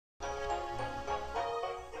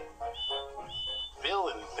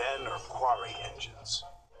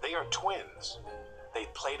They're twins. They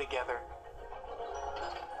play together.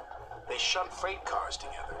 They shunt freight cars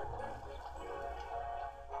together.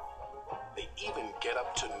 They even get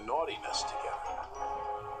up to naughtiness together.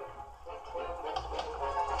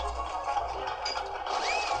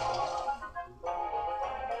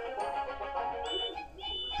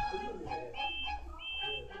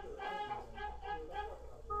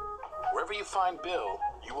 Wherever you find Bill,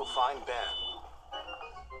 you will find Ben.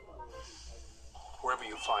 Wherever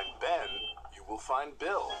you find Ben, you will find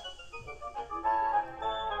Bill.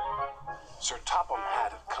 Sir Topham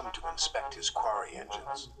Hatt had come to inspect his quarry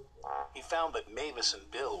engines. He found that Mavis and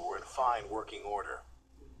Bill were in fine working order.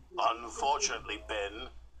 "Unfortunately,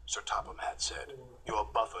 Ben," Sir Topham Hatt said, "your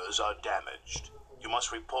buffers are damaged. You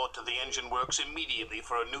must report to the engine works immediately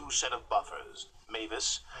for a new set of buffers.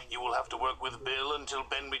 Mavis, you will have to work with Bill until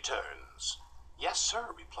Ben returns." "Yes,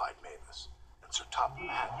 sir," replied Mavis, and Sir Topham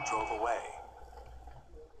Hatt drove away.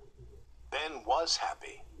 Ben was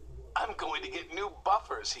happy. "I'm going to get new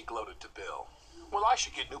buffers," he gloated to Bill. "Well, I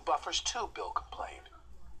should get new buffers too," Bill complained.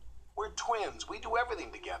 "We're twins. We do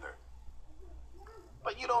everything together."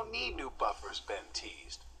 "But you don't need new buffers," Ben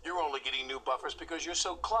teased. "You're only getting new buffers because you're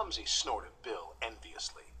so clumsy," snorted Bill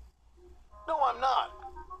enviously. "No, I'm not."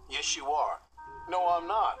 "Yes, you are." "No, I'm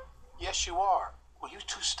not." "Yes, you are." "Will you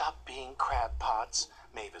two stop being crab pots?"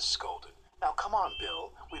 Mavis scolded. "Now, come on,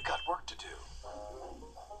 Bill. We've got work to do."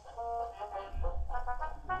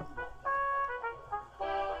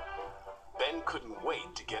 Ben couldn't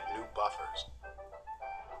wait to get new buffers.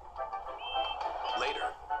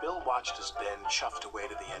 Later, Bill watched as Ben chuffed away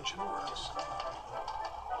to the engine works.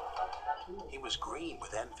 He was green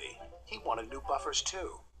with envy. He wanted new buffers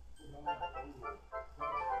too.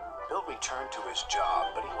 Bill returned to his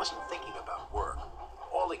job, but he wasn't thinking about work.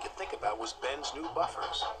 All he could think about was Ben's new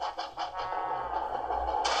buffers.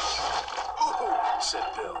 "Ooh,"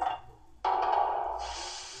 said Bill.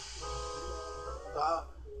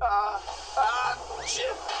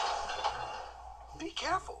 Shit. "Be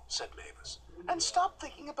careful," said Mavis, "and stop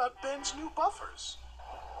thinking about Ben's new buffers."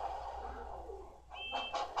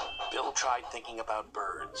 Bill tried thinking about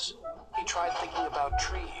birds. He tried thinking about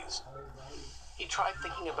trees. He tried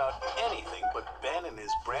thinking about anything but Ben and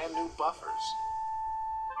his brand new buffers.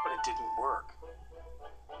 But it didn't work.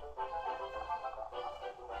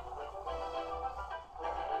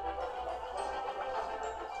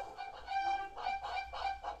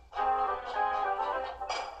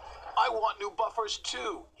 "I want new buffers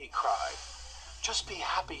too," he cried. "Just be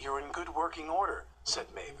happy you're in good working order,"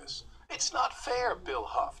 said Mavis. "It's not fair," Bill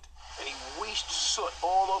huffed, and he wheezed soot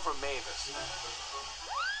all over Mavis.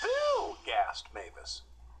 "Bill!" gasped Mavis.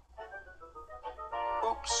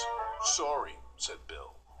 "Oops, sorry," said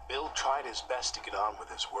Bill. Bill tried his best to get on with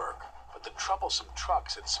his work, but the troublesome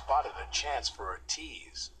trucks had spotted a chance for a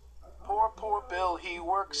tease. Poor Bill, he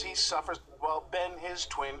works, he suffers, while Ben, his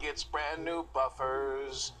twin, gets brand new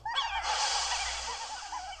buffers."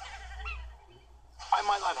 "I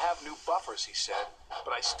might not have new buffers," he said,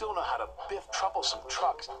 "but I still know how to biff troublesome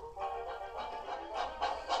trucks."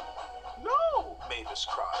 "No!" Mavis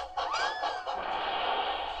cried.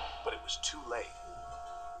 But it was too late.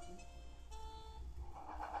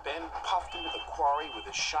 Ben puffed into the quarry with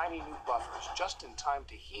his shiny new buffers just in time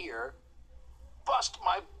to hear, "Bust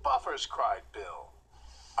my buffers!" cried Bill.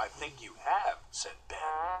 "I think you have," said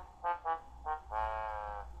Ben.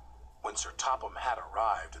 When Sir Topham Hatt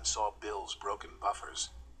arrived and saw Bill's broken buffers,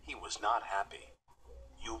 he was not happy.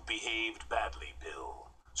 "You've behaved badly, Bill,"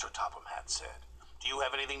 Sir Topham Hatt said. "Do you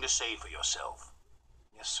have anything to say for yourself?"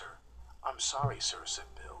 "Yes, sir. I'm sorry, sir,"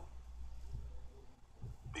 said Bill.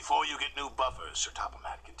 "Before you get new buffers," Sir Topham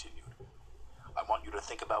Hatt continued, "I want you to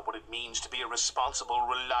think about what it means to be a responsible,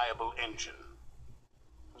 reliable engine."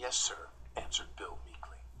 "Yes, sir," answered Bill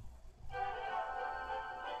meekly.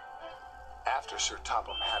 After Sir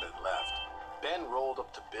Topham Hatt had left, Ben rolled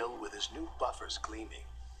up to Bill with his new buffers gleaming.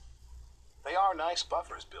 "They are nice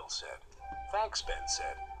buffers," Bill said. "Thanks," Ben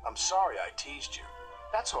said. "I'm sorry I teased you."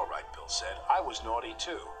 "That's all right," Bill said. "I was naughty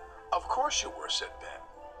too." "Of course you were," said Ben.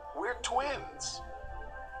 "We're twins."